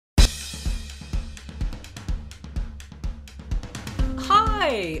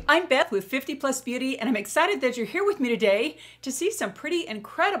Hi, I'm Beth with 50 Plus Beauty, and I'm excited that you're here with me today to see some pretty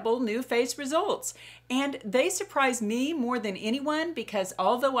incredible NuFACE results. And they surprised me more than anyone because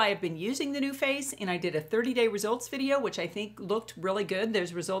although I have been using the NuFACE and I did a 30-day results video, which I think looked really good,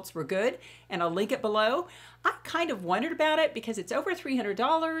 those results were good, and I'll link it below, I kind of wondered about it because it's over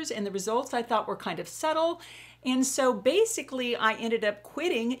 $300 and the results I thought were kind of subtle. And so basically I ended up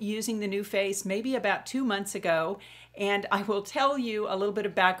quitting using the NuFACE maybe about 2 months ago, and I will tell you a little bit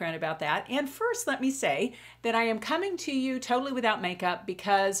of background about that. And first, let me say that I am coming to you totally without makeup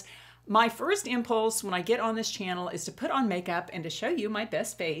because my first impulse when I get on this channel is to put on makeup and to show you my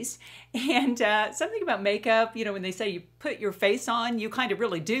best face. And something about makeup, you know, when they say you put your face on, you kind of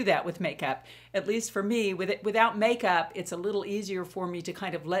really do that with makeup. At least for me, without makeup, it's a little easier for me to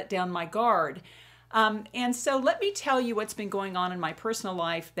kind of let down my guard. And so let me tell you what's been going on in my personal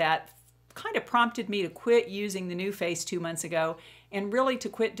life that kind of prompted me to quit using the NuFACE 2 months ago and really to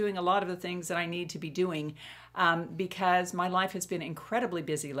quit doing a lot of the things that I need to be doing because my life has been incredibly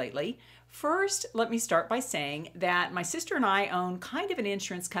busy lately. First, let me start by saying that my sister and I own kind of an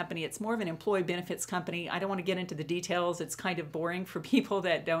insurance company. It's more of an employee benefits company. I don't want to get into the details. It's kind of boring for people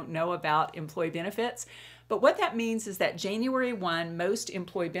that don't know about employee benefits. But what that means is that January 1, most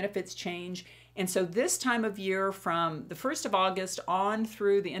employee benefits change. And so this time of year, from the 1st of August on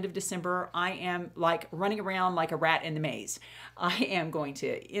through the end of December, I am like running around like a rat in the maze. I am going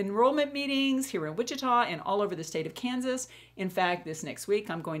to enrollment meetings here in Wichita and all over the state of Kansas. In fact, this next week,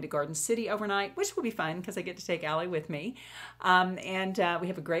 I'm going to Garden City overnight, which will be fun because I get to take Allie with me. We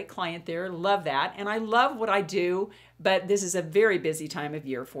have a great client there. Love that. And I love what I do, but this is a very busy time of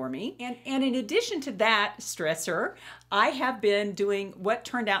year for me. And in addition to that stressor, I have been doing what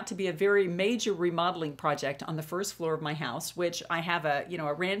turned out to be a very major remodeling project on the first floor of my house, which I have a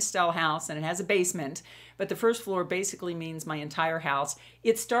ranch style house and it has a basement, but the first floor basically means my entire house.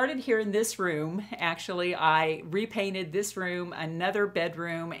 It started here in this room. Actually, I repainted this room, another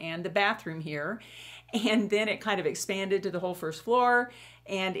bedroom, and the bathroom here. And then it kind of expanded to the whole first floor,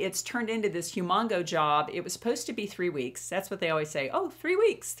 and it's turned into this humongo job. It was supposed to be 3 weeks. That's what they always say. Oh, 3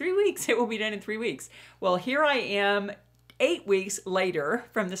 weeks, 3 weeks. It will be done in 3 weeks. Well, here I am 8 weeks later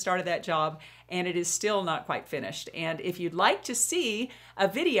from the start of that job, and it is still not quite finished. And if you'd like to see a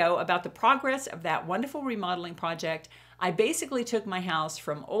video about the progress of that wonderful remodeling project, I basically took my house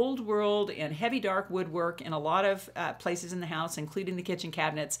from old world and heavy dark woodwork in a lot of places in the house, including the kitchen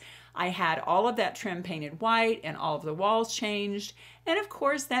cabinets. I had all of that trim painted white and all of the walls changed. And of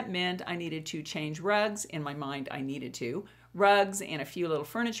course that meant I needed to change rugs. In my mind, I needed to. Rugs and a few little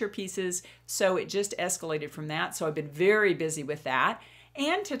furniture pieces. So it just escalated from that. So I've been very busy with that.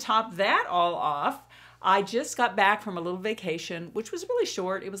 And to top that all off, I just got back from a little vacation, which was really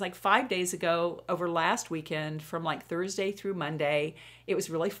short. It was like 5 days ago over last weekend from like Thursday through Monday. It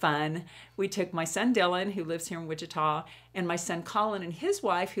was really fun. We took my son Dylan, who lives here in Wichita, and my son Colin and his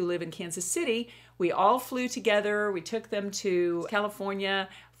wife, who live in Kansas City. We all flew together. We took them to California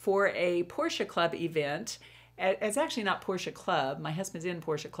for a Porsche Club event. It's actually not Porsche Club. My husband's in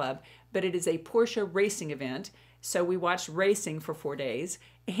Porsche Club, but it is a Porsche racing event. So we watched racing for 4 days.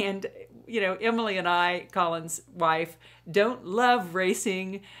 And, Emily and I, Colin's wife, don't love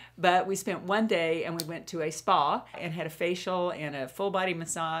racing, but we spent 1 day and we went to a spa and had a facial and a full body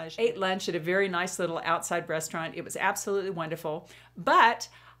massage, ate lunch at a very nice little outside restaurant. It was absolutely wonderful. But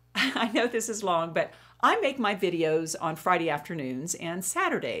I know this is long, but I make my videos on Friday afternoons and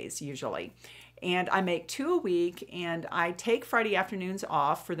Saturdays usually. And I make 2 a week, and I take Friday afternoons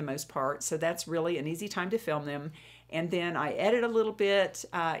off for the most part, so that's really an easy time to film them. And then I edit a little bit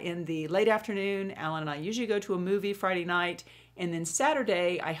in the late afternoon. Alan and I usually go to a movie Friday night, and then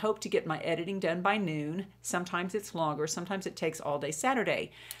Saturday I hope to get my editing done by noon. Sometimes it's longer, sometimes it takes all day Saturday.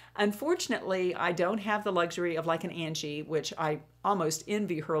 Unfortunately, I don't have the luxury of like an Angie, which I almost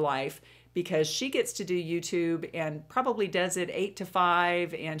envy her life, because she gets to do YouTube and probably does it 8 to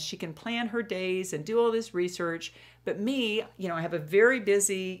 5, and she can plan her days and do all this research. But me, I have a very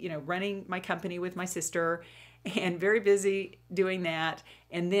busy, running my company with my sister, and very busy doing that.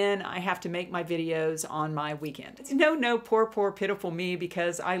 And then I have to make my videos on my weekend. No, poor, pitiful me,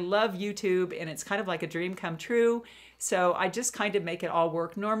 because I love YouTube and it's kind of like a dream come true. So I just kind of make it all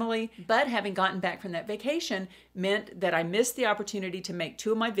work normally. But having gotten back from that vacation meant that I missed the opportunity to make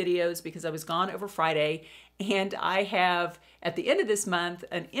 2 of my videos because I was gone over Friday. And I have, at the end of this month,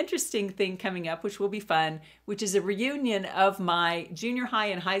 an interesting thing coming up, which will be fun, which is a reunion of my junior high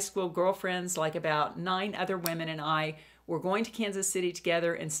and high school girlfriends, like about 9 other women and I. We're going to Kansas City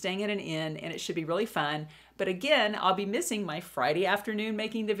together and staying at an inn, and it should be really fun. But again, I'll be missing my Friday afternoon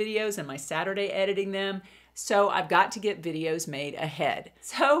making the videos and my Saturday editing them. so I've got to get videos made ahead.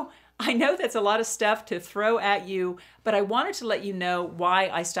 So I know that's a lot of stuff to throw at you, but I wanted to let you know why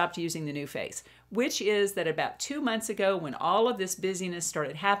I stopped using the NuFACE, which is that about 2 months ago, when all of this busyness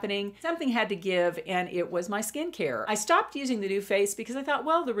started happening, something had to give, and it was my skincare. I stopped using the NuFACE because I thought,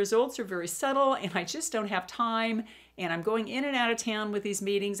 well, the results are very subtle and I just don't have time, and I'm going in and out of town with these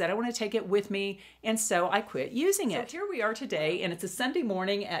meetings. I don't want to take it with me, and so I quit using it. So here we are today, and it's a Sunday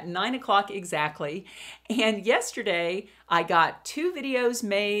morning at 9 o'clock exactly, and yesterday I got 2 videos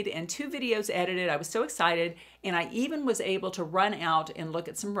made and 2 videos edited. I was so excited, and I even was able to run out and look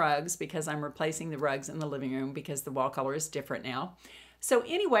at some rugs because I'm replacing the rugs in the living room because the wall color is different now. So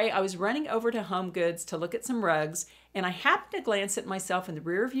anyway, I was running over to Home Goods to look at some rugs, and I happened to glance at myself in the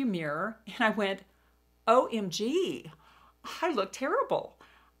rearview mirror, and I went, OMG, I look terrible.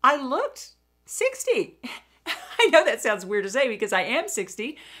 I looked 60. I know that sounds weird to say because I am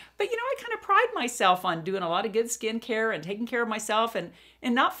 60, but you know, I kind of pride myself on doing a lot of good skincare and taking care of myself and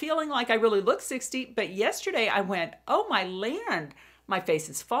not feeling like I really look 60. But yesterday I went, oh my land, my face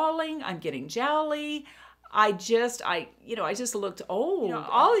is falling. I'm getting jowly. I just looked old. You know,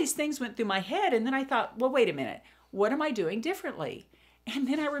 all these things went through my head, and then I thought, well, wait a minute, what am I doing differently? And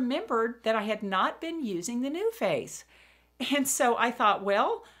then I remembered that I had not been using the NuFACE. And so I thought,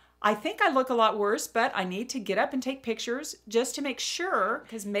 well, I think I look a lot worse, but I need to get up and take pictures just to make sure,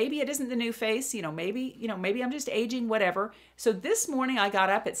 because maybe it isn't the NuFACE, maybe I'm just aging, whatever. So this morning I got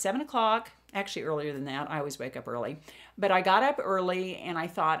up at 7 o'clock, actually earlier than that. I always wake up early, but I got up early and I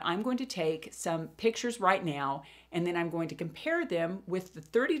thought I'm going to take some pictures right now, and then I'm going to compare them with the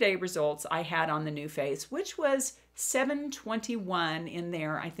 30-day results I had on the NuFACE, which was 7/21 in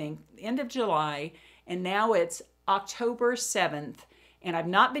there, I think, end of July, and now it's October 7th. And I've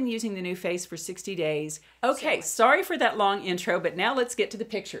not been using the NuFACE for 60 days. Okay, sorry for that long intro, but now let's get to the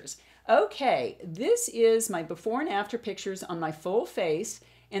pictures. Okay, this is my before and after pictures on my full face.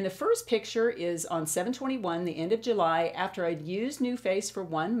 And the first picture is on 7/21, the end of July, after I'd used NuFACE for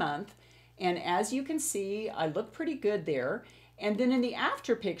 1 month. And as you can see, I look pretty good there. And then in the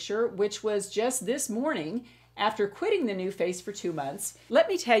after picture, which was just this morning, after quitting the NuFACE for 2 months, let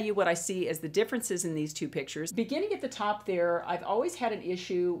me tell you what I see as the differences in these 2 pictures. Beginning at the top there, I've always had an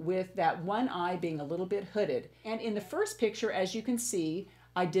issue with that one eye being a little bit hooded. And in the first picture, as you can see,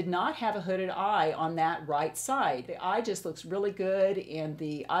 I did not have a hooded eye on that right side. The eye just looks really good, and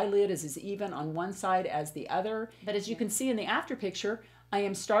the eyelid is as even on one side as the other. But as you can see in the after picture, I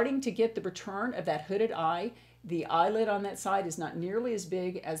am starting to get the return of that hooded eye. The eyelid on that side is not nearly as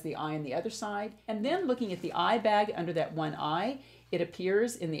big as the eye on the other side. And then looking at the eye bag under that one eye, it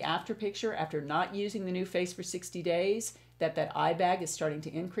appears in the after picture, after not using the NuFACE for 60 days, that eye bag is starting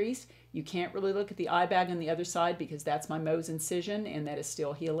to increase. You can't really look at the eye bag on the other side because that's my Mohs incision and that is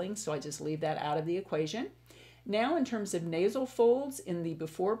still healing, so I just leave that out of the equation. Now, in terms of nasal folds, in the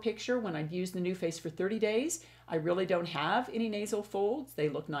before picture when I'd used the NuFACE for 30 days, I really don't have any nasal folds. They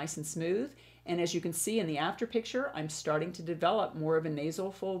look nice and smooth. And as you can see in the after picture, I'm starting to develop more of a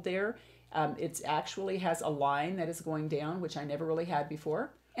nasal fold there. It actually has a line that is going down, which I never really had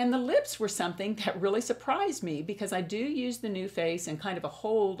before. And the lips were something that really surprised me because I do use the NuFACE and kind of a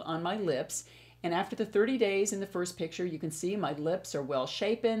hold on my lips. And after the 30 days in the first picture, you can see my lips are well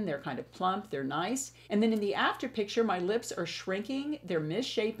shapen, they're kind of plump, they're nice. And then in the after picture, my lips are shrinking, they're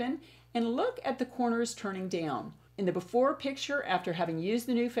misshapen, and look at the corners turning down. In the before picture, after having used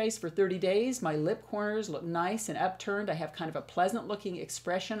the NuFACE for 30 days, my lip corners look nice and upturned. I have kind of a pleasant looking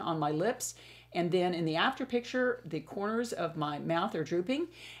expression on my lips. And then in the after picture, the corners of my mouth are drooping.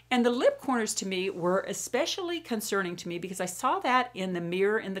 And the lip corners to me were especially concerning to me because I saw that in the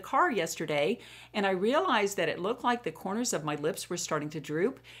mirror in the car yesterday, and I realized that it looked like the corners of my lips were starting to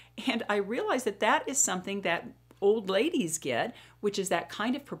droop. And I realized that that is something that old ladies get, which is that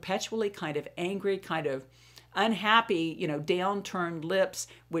kind of perpetually kind of angry, kind of unhappy, downturned lips,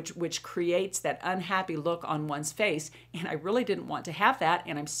 which creates that unhappy look on one's face. And I really didn't want to have that,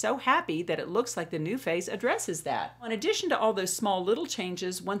 and I'm so happy that it looks like the NuFACE addresses that. In addition to all those small little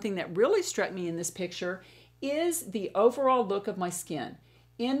changes, one thing that really struck me in this picture is the overall look of my skin.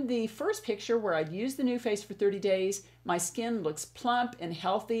 In the first picture where I'd used the NuFACE for 30 days, my skin looks plump and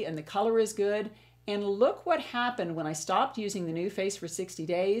healthy and the color is good. And look what happened when I stopped using the NuFACE for 60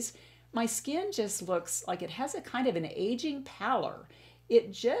 days. My skin just looks like it has a kind of an aging pallor.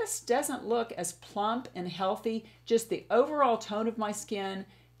 It just doesn't look as plump and healthy. Just the overall tone of my skin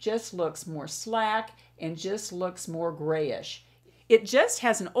just looks more slack and just looks more grayish. It just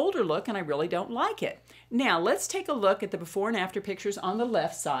has an older look, and I really don't like it. Now, let's take a look at the before and after pictures on the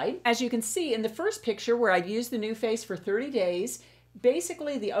left side. As you can see in the first picture where I used the NuFACE for 30 days,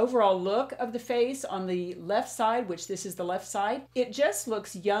 basically the overall look of the face on the left side, which this is the left side, it just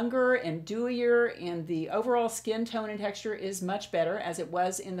looks younger and dewier, and the overall skin tone and texture is much better as it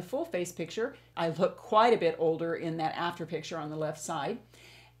was in the full face picture. I look quite a bit older in that after picture on the left side.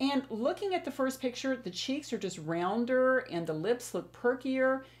 And looking at the first picture, the cheeks are just rounder and the lips look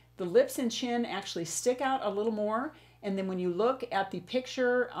perkier. The lips and chin actually stick out a little more. And then when you look at the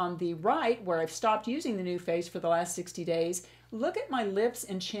picture on the right, where I've stopped using the NuFACE for the last 60 days, look at my lips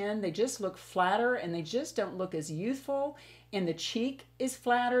and chin. They just look flatter and they just don't look as youthful. And the cheek is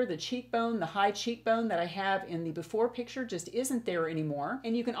flatter. The cheekbone, the high cheekbone that I have in the before picture just isn't there anymore.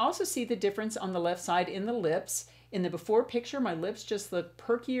 And you can also see the difference on the left side in the lips. In the before picture, my lips just look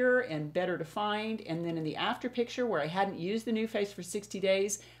perkier and better defined. And then in the after picture, where I hadn't used the NuFACE for 60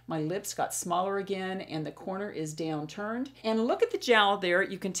 days, my lips got smaller again and the corner is downturned. And look at the jowl there.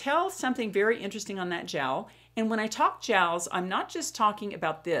 You can tell something very interesting on that jowl. And when I talk jowls, I'm not just talking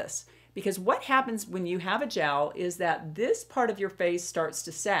about this. Because what happens when you have a jowl is that this part of your face starts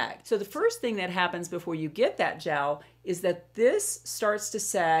to sag. So the first thing that happens before you get that jowl is that this starts to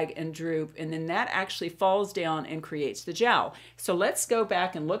sag and droop, and then that actually falls down and creates the jowl. So let's go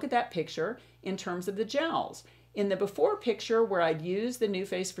back and look at that picture in terms of the jowls. In the before picture where I'd used the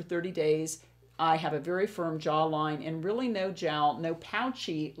NuFACE for 30 days, I have a very firm jawline and really no jowl, no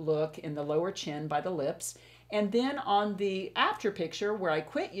pouchy look in the lower chin by the lips. And then on the after picture where I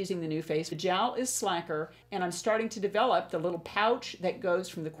quit using the NuFACE, the jowl is slacker and I'm starting to develop the little pouch that goes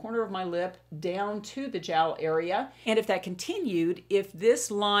from the corner of my lip down to the jowl area. And if that continued, if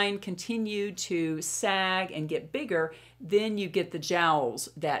this line continued to sag and get bigger, then you get the jowls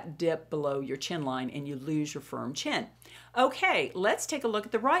that dip below your chin line and you lose your firm chin. Okay, let's take a look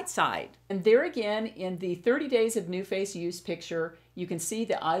at the right side. And there again, in the 30 days of NuFACE use picture, you can see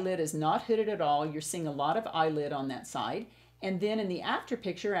the eyelid is not hooded at all. You're seeing a lot of eyelid on that side. And then in the after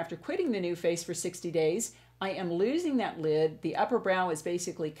picture, after quitting the NuFACE for 60 days, I am losing that lid. The upper brow is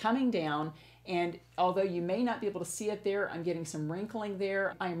basically coming down. And although you may not be able to see it there, I'm getting some wrinkling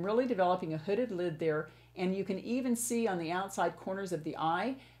there. I am really developing a hooded lid there. And you can even see on the outside corners of the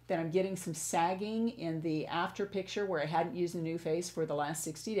eye that I'm getting some sagging in the after picture where I hadn't used the NuFACE for the last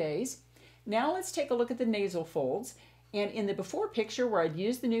 60 days. Now let's take a look at the nasal folds. And in the before picture where I'd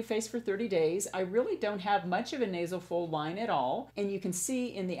used the NuFACE for 30 days, I really don't have much of a nasal fold line at all. And you can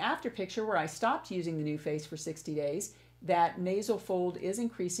see in the after picture where I stopped using the NuFACE for 60 days, that nasal fold is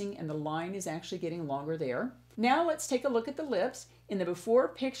increasing and the line is actually getting longer there. Now let's take a look at the lips. In the before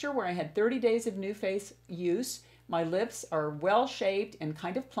picture where I had 30 days of NuFACE use, my lips are well shaped and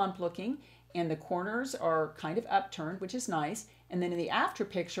kind of plump looking, and the corners are kind of upturned, which is nice. And then in the after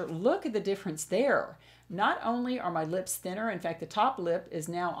picture, look at the difference there. Not only are my lips thinner, in fact the top lip is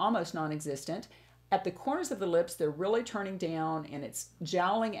now almost non-existent. At the corners of the lips, they're really turning down and it's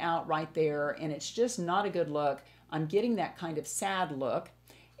jowling out right there, and it's just not a good look. I'm getting that kind of sad look.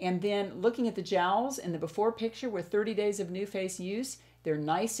 And then looking at the jowls in the before picture with 30 days of NuFACE use, they're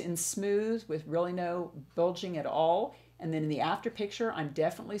nice and smooth with really no bulging at all. And then in the after picture, I'm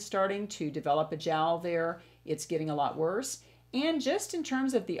definitely starting to develop a jowl there. It's getting a lot worse. And just in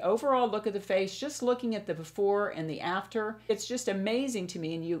terms of the overall look of the face, just looking at the before and the after, it's just amazing to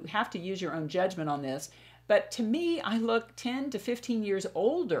me, and you have to use your own judgment on this. But to me, I look 10 to 15 years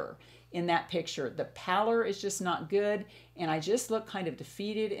older in that picture. The pallor is just not good, and I just look kind of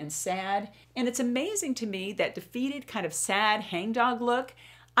defeated and sad. And it's amazing to me, that defeated kind of sad hangdog look.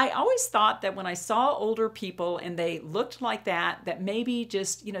 I always thought that when I saw older people and they looked like that, that maybe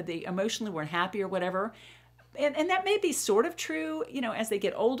just, they emotionally weren't happy or whatever. And that may be sort of true, as they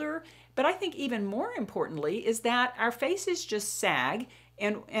get older. But I think even more importantly is that our faces just sag.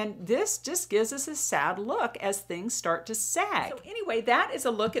 And this just gives us a sad look as things start to sag. So anyway, that is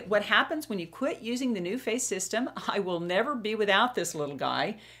a look at what happens when you quit using the NuFACE system. I will never be without this little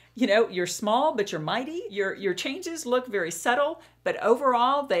guy. You're small, but you're mighty. Your changes look very subtle, but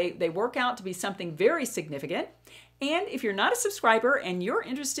overall, they work out to be something very significant. And if you're not a subscriber and you're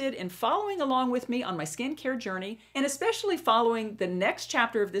interested in following along with me on my skincare journey, and especially following the next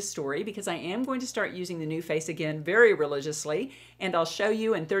chapter of this story, because I am going to start using the NuFACE again very religiously, and I'll show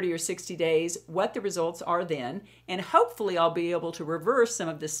you in 30 or 60 days what the results are then, and hopefully I'll be able to reverse some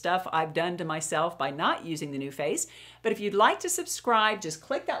of the stuff I've done to myself by not using the NuFACE. But if you'd like to subscribe, just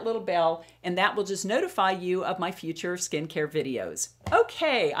click that little bell, and that will just notify you of my future skincare videos.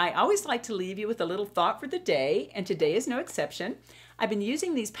 Okay, I always like to leave you with a little thought for the day, and today is no exception. I've been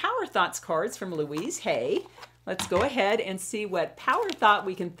using these Power Thoughts cards from Louise Hay. Let's go ahead and see what power thought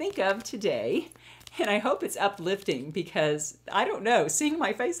we can think of today. And I hope it's uplifting, because I don't know, seeing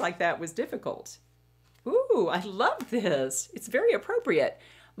my face like that was difficult. Ooh, I love this. It's very appropriate.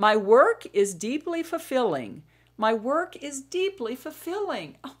 My work is deeply fulfilling. My work is deeply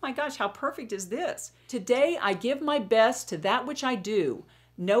fulfilling. Oh my gosh, how perfect is this? Today, I give my best to that which I do,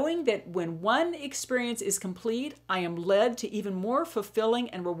 knowing that when one experience is complete, I am led to even more fulfilling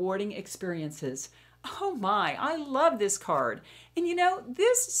and rewarding experiences. Oh my, I love this card. And you know,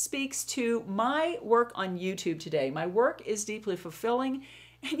 this speaks to my work on YouTube today. My work is deeply fulfilling.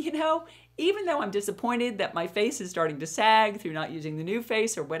 And you know, even though I'm disappointed that my face is starting to sag through not using the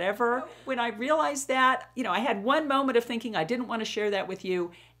NuFACE or whatever, when I realized that, you know, I had one moment of thinking I didn't want to share that with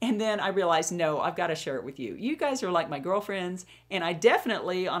you. And then I realized, no, I've got to share it with you. You guys are like my girlfriends. And I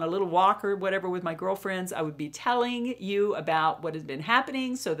definitely, on a little walk or whatever with my girlfriends, I would be telling you about what has been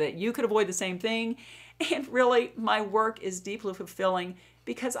happening so that you could avoid the same thing. And really, my work is deeply fulfilling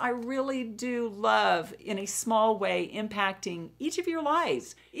because I really do love, in a small way, impacting each of your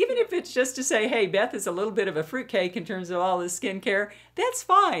lives. Even if it's just to say, hey, Beth is a little bit of a fruitcake in terms of all this skincare, that's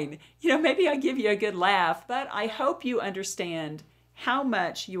fine. You know, maybe I give you a good laugh, but I hope you understand how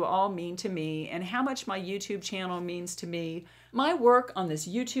much you all mean to me and how much my YouTube channel means to me. My work on this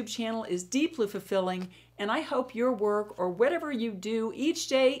YouTube channel is deeply fulfilling, and I hope your work or whatever you do each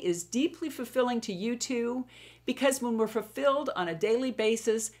day is deeply fulfilling to you too, because when we're fulfilled on a daily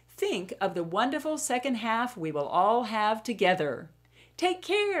basis, think of the wonderful second half we will all have together. Take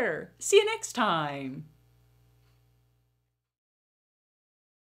care. See you next time.